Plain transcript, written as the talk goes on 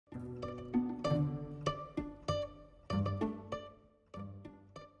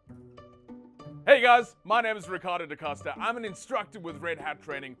Hey guys, my name is Ricardo Da Costa. I'm an instructor with Red Hat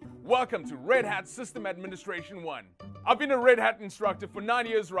Training. Welcome to Red Hat System Administration 1. I've been a Red Hat instructor for 9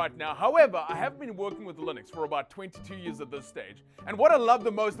 years right now. However, I have been working with Linux for about 22 years at this stage. And what I love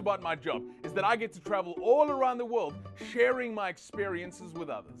the most about my job is that I get to travel all around the world sharing my experiences with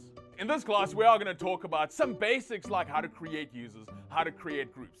others. In this class, we are going to talk about some basics like how to create users, how to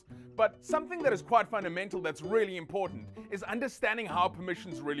create groups. But something that is quite fundamental that's really important is understanding how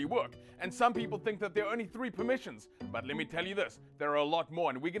permissions really work. And some people think that there are only 3 permissions. But let me tell you this, there are a lot more,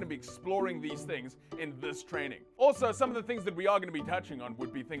 and we're going to be exploring these things in this training. Also, some of the things that we are going to be touching on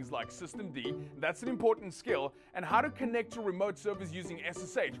would be things like systemd, that's an important skill, and how to connect to remote servers using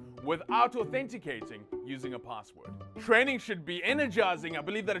SSH without authenticating using a password. Training should be energizing. I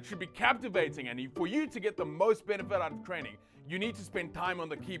believe that it should be captivating, and for you to get the most benefit out of training, you need to spend time on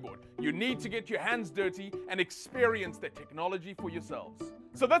the keyboard. You need to get your hands dirty and experience the technology for yourselves.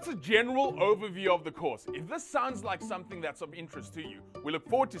 So that's a general overview of the course. If this sounds like something that's of interest to you, we look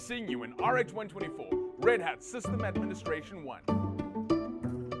forward to seeing you in RH124, Red Hat System Administration 1.